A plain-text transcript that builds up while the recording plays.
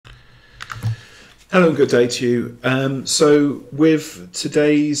Hello and good day to you. So with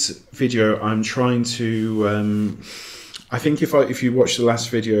today's video, I'm trying to. I think if you watched the last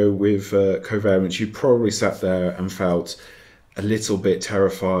video with covariance, you probably sat there and felt a little bit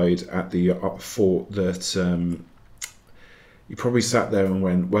terrified at the thought that you probably sat there and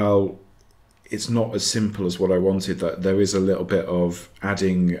went, "Well, it's not as simple as what I wanted. That there is a little bit of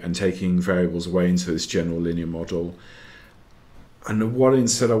adding and taking variables away into this general linear model." And what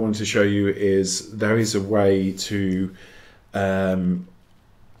instead I wanted to show you is there is a way to data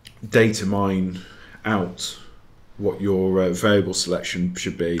mine out what your variable selection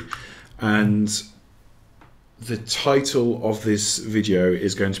should be. And the title of this video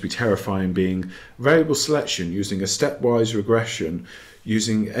is going to be terrifying, being variable selection using a stepwise regression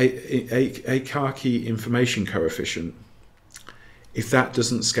using a Kaki information coefficient. If that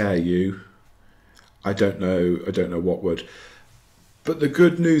doesn't scare you, I don't know what would. But the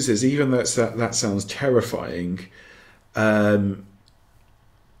good news is, even though that sounds terrifying,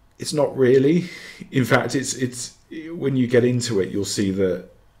 it's not really. In fact, it's when you get into it, you'll see that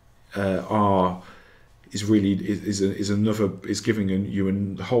R is really is giving you a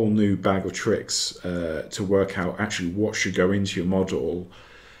whole new bag of tricks to work out actually what should go into your model,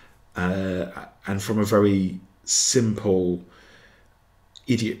 and from a very simple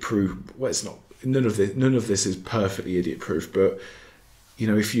idiot proof. Well, it's not. None of this is perfectly idiot proof, but you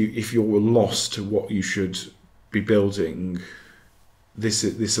know, if you're lost to what you should be building, this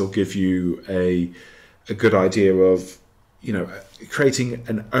will give you a good idea of, you know, creating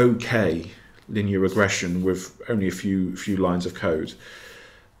an okay linear regression with only a few lines of code.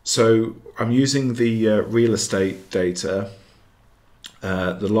 So I'm using the real estate data.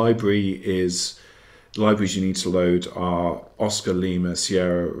 The libraries you need to load are Oscar, Lima,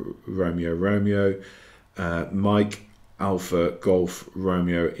 Sierra, Romeo, Romeo, Mike, Alpha, Golf,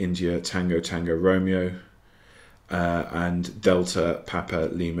 Romeo, India, Tango, Tango, Romeo, and Delta, Papa,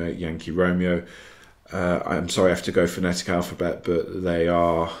 Lima, Yankee, Romeo. I'm sorry I have to go phonetic alphabet, but they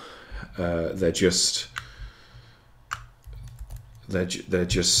are they're just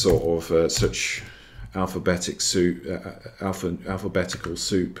sort of such alphabetical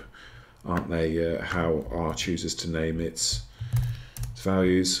soup, aren't they? How R chooses to name its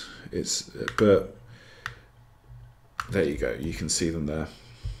values. But there you go, you can see them there.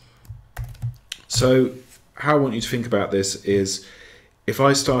 So how I want you to think about this is, if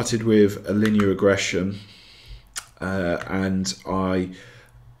I started with a linear regression and I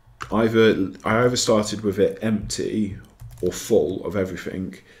either started with it empty or full of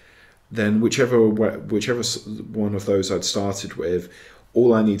everything, then whichever one of those I'd started with,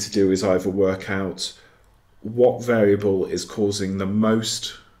 all I need to do is either work out what variable is causing the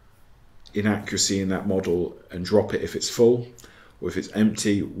most inaccuracy in that model and drop it if it's full, or if it's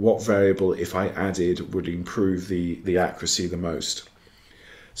empty, what variable, if I added, would improve the accuracy the most.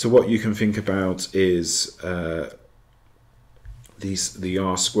 So what you can think about is the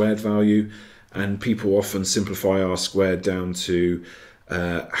R squared value, and people often simplify R squared down to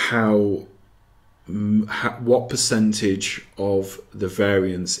what percentage of the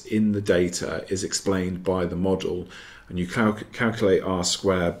variance in the data is explained by the model. And you calculate R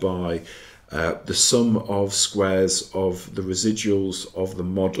squared by the sum of squares of the residuals of the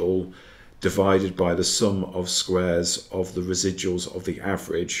model divided by the sum of squares of the residuals of the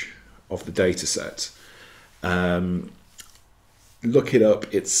average of the data set. Look it up.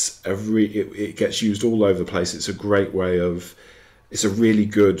 It gets used all over the place. It's a great way of. It's a really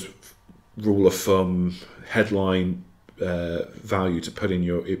good rule of thumb headline value to put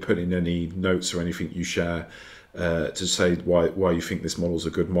in any notes or anything you share to say why you think this model is a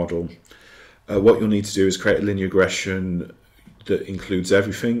good model. What you'll need to do is create a linear regression that includes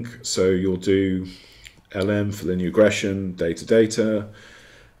everything. So you'll do LM for linear regression, data.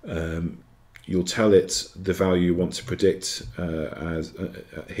 You'll tell it the value you want to predict as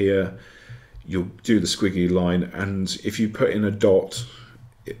here. You'll do the squiggly line, and if you put in a dot,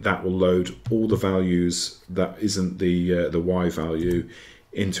 that will load all the values that isn't the Y value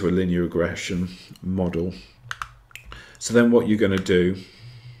into a linear regression model. So then what you're going to do,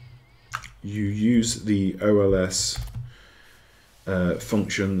 you use the OLS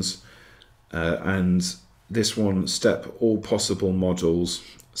functions, and this one, step all possible models.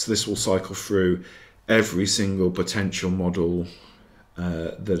 So this will cycle through every single potential model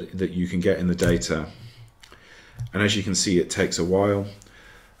that you can get in the data. And as you can see, it takes a while.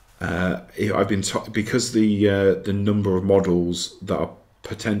 Because the number of models that are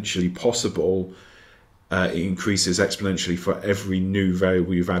potentially possible it increases exponentially for every new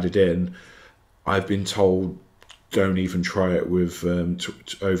variable you've added in. I've been told don't even try it with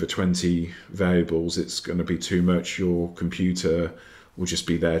over 20 variables. It's going to be too much. Your computer will just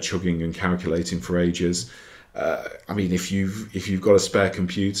be there chugging and calculating for ages. I mean, if you've got a spare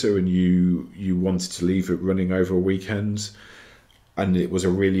computer and you wanted to leave it running over a weekend, and it was a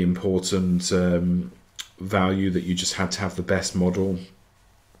really important value that you just had to have the best model,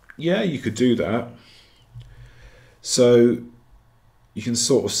 yeah, you could do that. So you can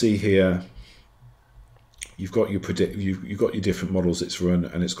sort of see here, you've got your you've got your different models it's run,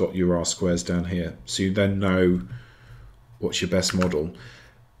 and it's got your R squares down here. So you then know what's your best model.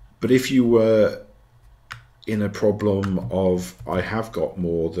 But if you were in a problem of, I have got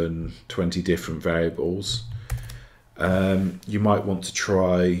more than 20 different variables, you might want to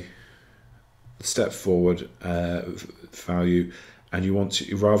try the step forward value, and you want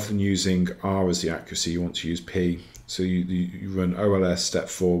to, rather than using R as the accuracy, you want to use P. So you run OLS step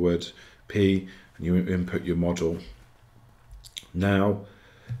forward P, and you input your model. Now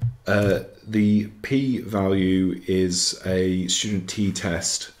the P value is a student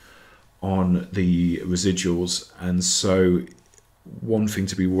t-test on the residuals, and so one thing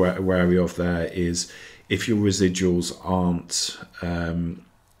to be wary of there is if your residuals aren't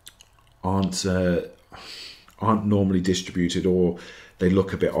normally distributed, or they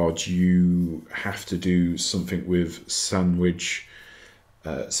look a bit odd, you have to do something with sandwich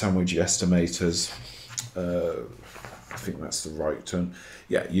estimators. I think that's the right term.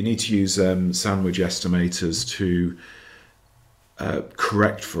 Yeah, you need to use sandwich estimators to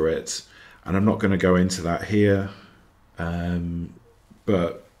correct for it, and I'm not going to go into that here,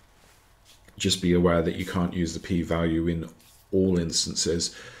 but just be aware that you can't use the p-value in all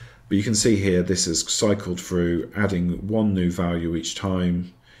instances. But you can see here, this is cycled through, adding one new value each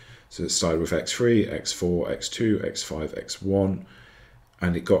time. So it started with x3, x4, x2, x5, x1,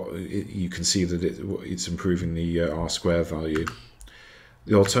 and you can see that it's improving the R square value.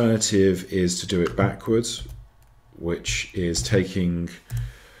 The alternative is to do it backwards, which is taking,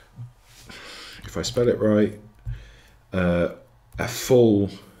 if I spell it right, a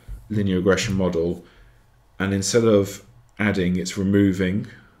full linear regression model, and instead of adding, it's removing,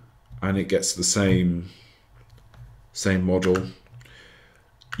 and it gets the same model.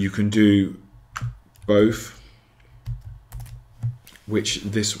 You can do both,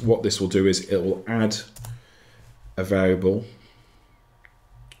 what this will do is it will add a variable.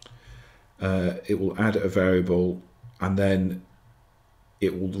 It will add a variable, and then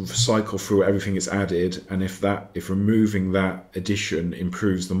it will cycle through everything it's added, and if removing that addition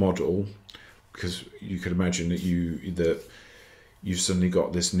improves the model, because you could imagine that you've suddenly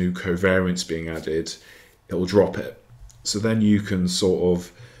got this new covariance being added, it will drop it. So then you can sort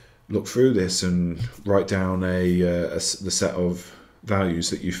of look through this and write down the set of values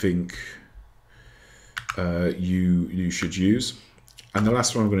that you think you should use. And the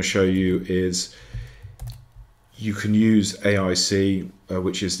last one I'm going to show you is you can use AIC,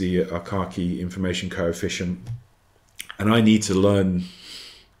 which is the Akaki information coefficient. And I need to learn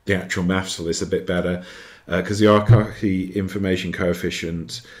the actual maths for this a bit better, because the Akaki information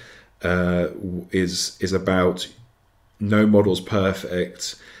coefficient is about no model's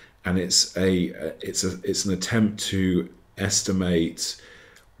perfect, and it's an attempt to estimate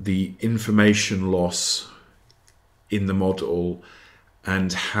the information loss in the model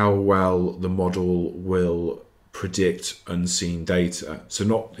and how well the model will predict unseen data.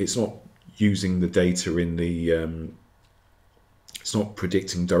 So it's not using the data in the it's not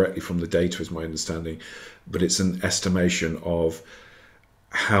predicting directly from the data, is my understanding, but it's an estimation of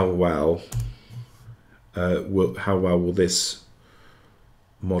how well will this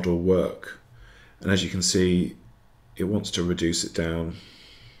model work. And as you can see, it wants to reduce it down,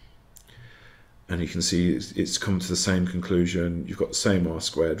 and you can see it's come to the same conclusion. You've got the same R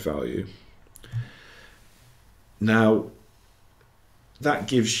squared value. Now that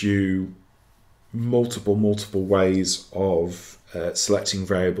gives you multiple ways of selecting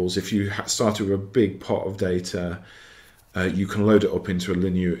variables. If you started with a big pot of data, you can load it up into a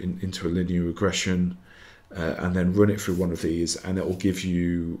linear regression and then run it through one of these, and it will give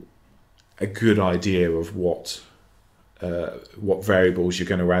you a good idea of what variables you're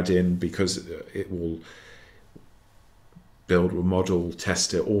going to add in, because it will build a model,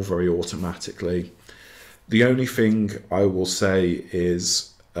 test it all very automatically. The only thing I will say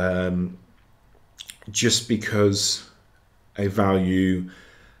is just because a value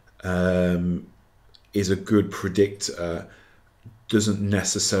is a good predictor doesn't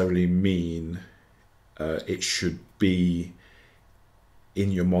necessarily mean it should be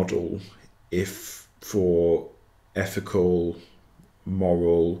in your model if, for ethical,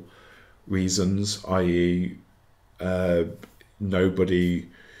 moral reasons, i.e. nobody.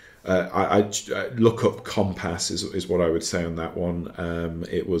 I look up Compass is what I would say on that one.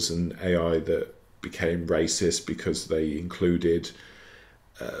 It was an AI that became racist because they included.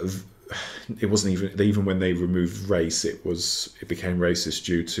 It wasn't even when they removed race. It became racist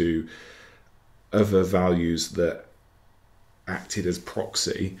due to other values that acted as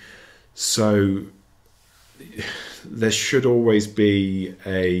proxy. So there should always be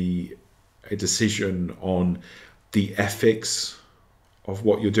a decision on the ethics of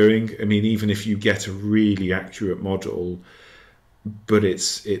what you're doing. I mean, even if you get a really accurate model, but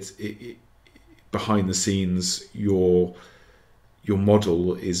it's behind the scenes, your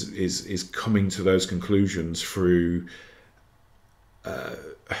model is coming to those conclusions through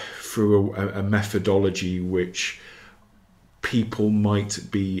a methodology which people might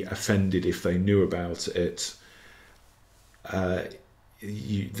be offended if they knew about it.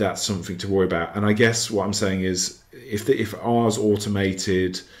 That's something to worry about. And I guess what I'm saying is, if ours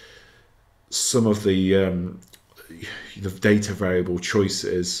automated some of the data variable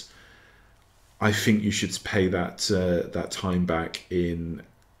choices, I think you should pay that time back in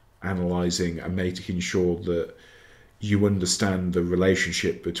analysing and making sure that you understand the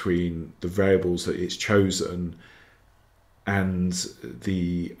relationship between the variables that it's chosen and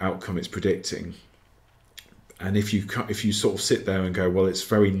the outcome it's predicting. And if you sort of sit there and go, well, it's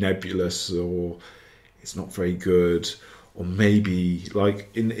very nebulous, or it's not very good, or maybe, like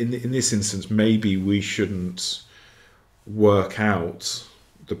in this instance, maybe we shouldn't work out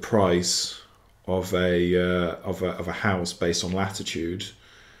the price of a house based on latitude,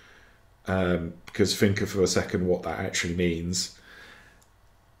 because think for a second what that actually means.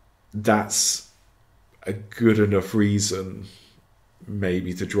 That's a good enough reason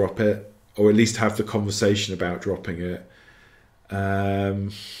maybe to drop it, or at least have the conversation about dropping it.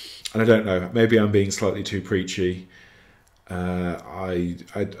 And I don't know, maybe I'm being slightly too preachy. I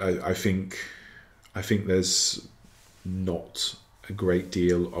think there's not a great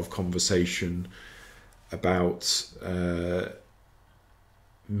deal of conversation about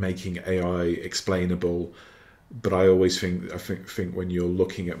making AI explainable, but I always think when you're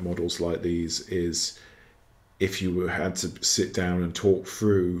looking at models like these, is if you had to sit down and talk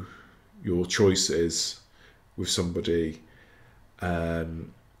through your choices with somebody,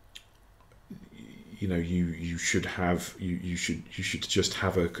 you should just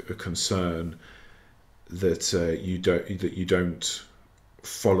have a concern that you don't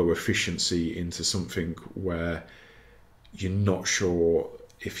follow efficiency into something where you're not sure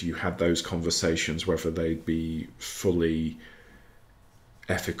if you had those conversations whether they'd be fully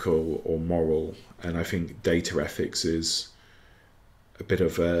ethical or moral. And I think data ethics is a bit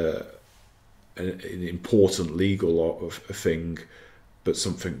of an important legal thing, but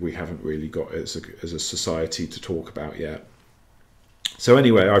something we haven't really got as a society to talk about yet. So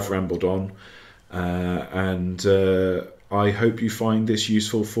anyway, I've rambled on, and I hope you find this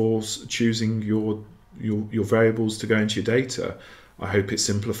useful for choosing your variables to go into your data. I hope it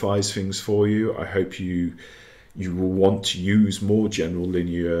simplifies things for you. I hope you will want to use more general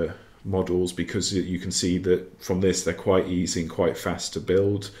linear models, because you can see that from this they're quite easy and quite fast to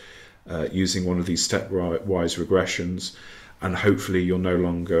build using one of these stepwise regressions, and hopefully you're no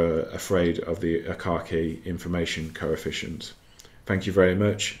longer afraid of the Akaki information coefficient. Thank you very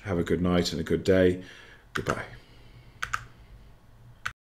much. Have a good night and a good day. Goodbye.